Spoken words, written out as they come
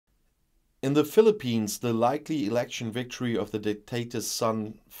In the Philippines, the likely election victory of the dictator's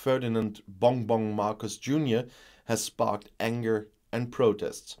son, Ferdinand Bongbong Marcos Jr., has sparked anger and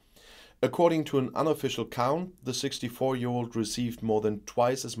protests. According to an unofficial count, the 64-year-old received more than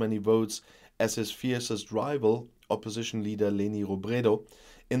twice as many votes as his fiercest rival, opposition leader Leni Robredo,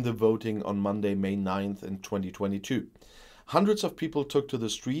 in the voting on Monday, May 9th in 2022. Hundreds of people took to the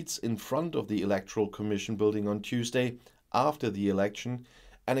streets in front of the Electoral Commission building on Tuesday after the election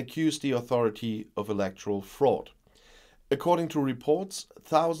and accused the authority of electoral fraud. According to reports,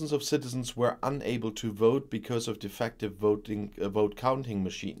 thousands of citizens were unable to vote because of defective vote counting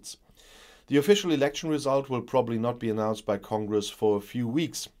machines. The official election result will probably not be announced by Congress for a few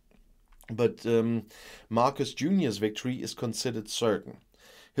weeks, but Marcos Jr.'s victory is considered certain.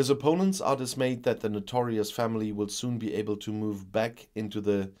 His opponents are dismayed that the notorious family will soon be able to move back into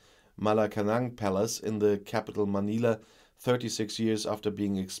the Malacanang Palace in the capital Manila 36 years after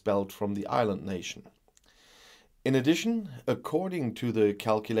being expelled from the island nation. In addition, according to the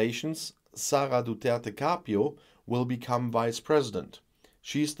calculations, Sara Duterte Carpio will become vice president.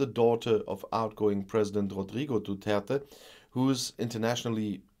 She's the daughter of outgoing President Rodrigo Duterte, who is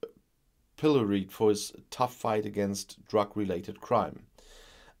internationally pilloried for his tough fight against drug-related crime.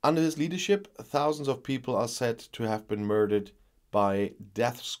 Under his leadership, thousands of people are said to have been murdered by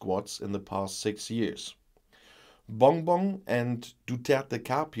death squads in the past 6 years. Bongbong and Duterte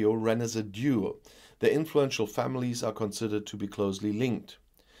Carpio ran as a duo. Their influential families are considered to be closely linked.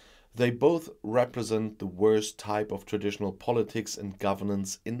 They both represent the worst type of traditional politics and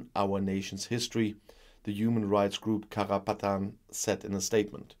governance in our nation's history, the human rights group Karapatan said in a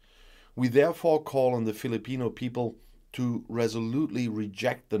statement. We therefore call on the Filipino people to resolutely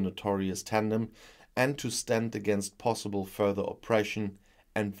reject the notorious tandem and to stand against possible further oppression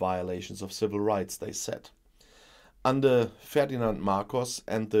and violations of civil rights, they said. Under Ferdinand Marcos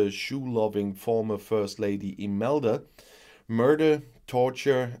and the shoe-loving former First Lady Imelda, murder,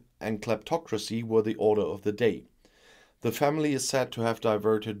 torture and kleptocracy were the order of the day. The family is said to have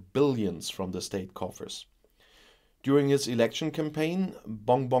diverted billions from the state coffers. During his election campaign,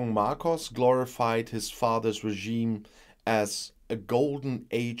 Bongbong Marcos glorified his father's regime as a golden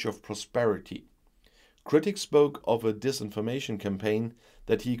age of prosperity. Critics spoke of a disinformation campaign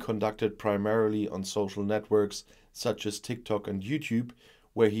that he conducted primarily on social networks such as TikTok and YouTube,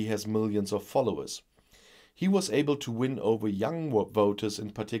 where he has millions of followers. He was able to win over young voters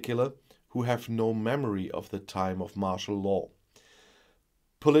in particular, who have no memory of the time of martial law.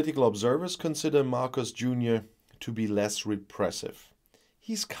 Political observers consider Marcos Jr. to be less repressive.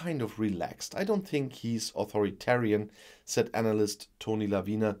 He's kind of relaxed. I don't think he's authoritarian, said analyst Tony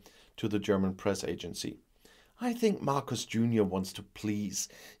Lavina to the German press agency. I think Marcos Jr. wants to please.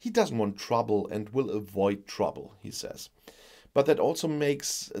 He doesn't want trouble and will avoid trouble, he says. But that also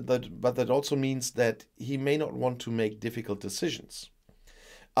means that he may not want to make difficult decisions.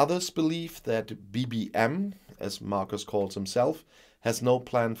 Others believe that BBM, as Marcos calls himself, has no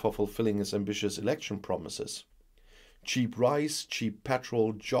plan for fulfilling his ambitious election promises. Cheap rice, cheap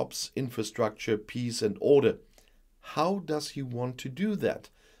petrol, jobs, infrastructure, peace and order. How does he want to do that?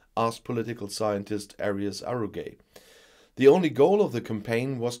 Asked political scientist Arias Arugay. The only goal of the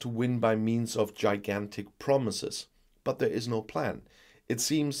campaign was to win by means of gigantic promises, but there is no plan. It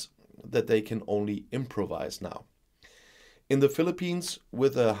seems that they can only improvise now. In the Philippines,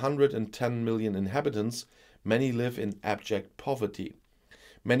 with 110 million inhabitants, many live in abject poverty.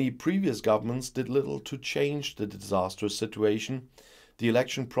 Many previous governments did little to change the disastrous situation. The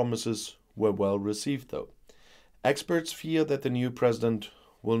election promises were well received, though. Experts fear that the new president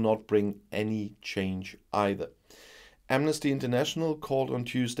will not bring any change either. Amnesty International called on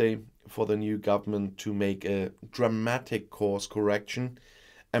Tuesday for the new government to make a dramatic course correction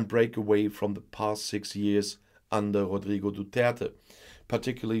and break away from the past 6 years under Rodrigo Duterte,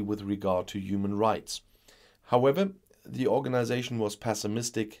 particularly with regard to human rights. However, the organization was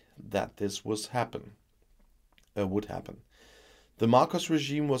pessimistic that this would happen. The Marcos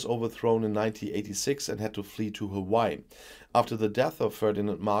regime was overthrown in 1986 and had to flee to Hawaii. After the death of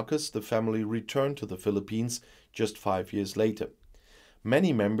Ferdinand Marcos, the family returned to the Philippines just 5 years later.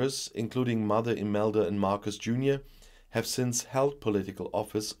 Many members, including Mother Imelda and Marcos Jr., have since held political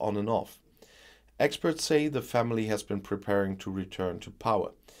office on and off. Experts say the family has been preparing to return to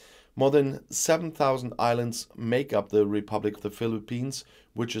power. More than 7,000 islands make up the Republic of the Philippines,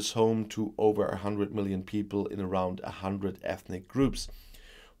 which is home to over 100 million people in around 100 ethnic groups.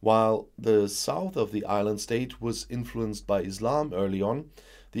 While the south of the island state was influenced by Islam early on,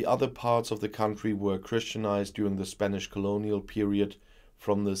 the other parts of the country were Christianized during the Spanish colonial period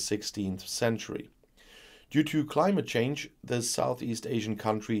from the 16th century. Due to climate change, the Southeast Asian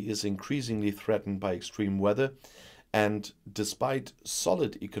country is increasingly threatened by extreme weather and, despite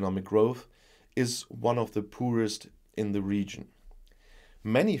solid economic growth, is one of the poorest in the region.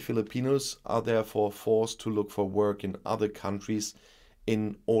 Many Filipinos are therefore forced to look for work in other countries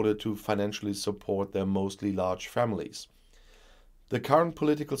in order to financially support their mostly large families. The current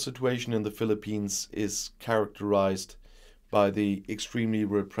political situation in the Philippines is characterized by the extremely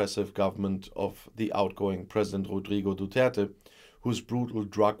repressive government of the outgoing President Rodrigo Duterte, whose brutal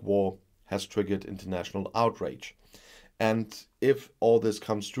drug war has triggered international outrage. And if all this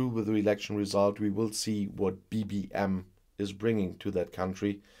comes true with the election result, we will see what BBM is bringing to that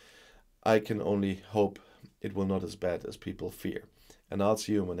country. I can only hope it will not as bad as people fear. And I'll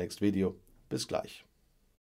see you in my next video. Bis gleich.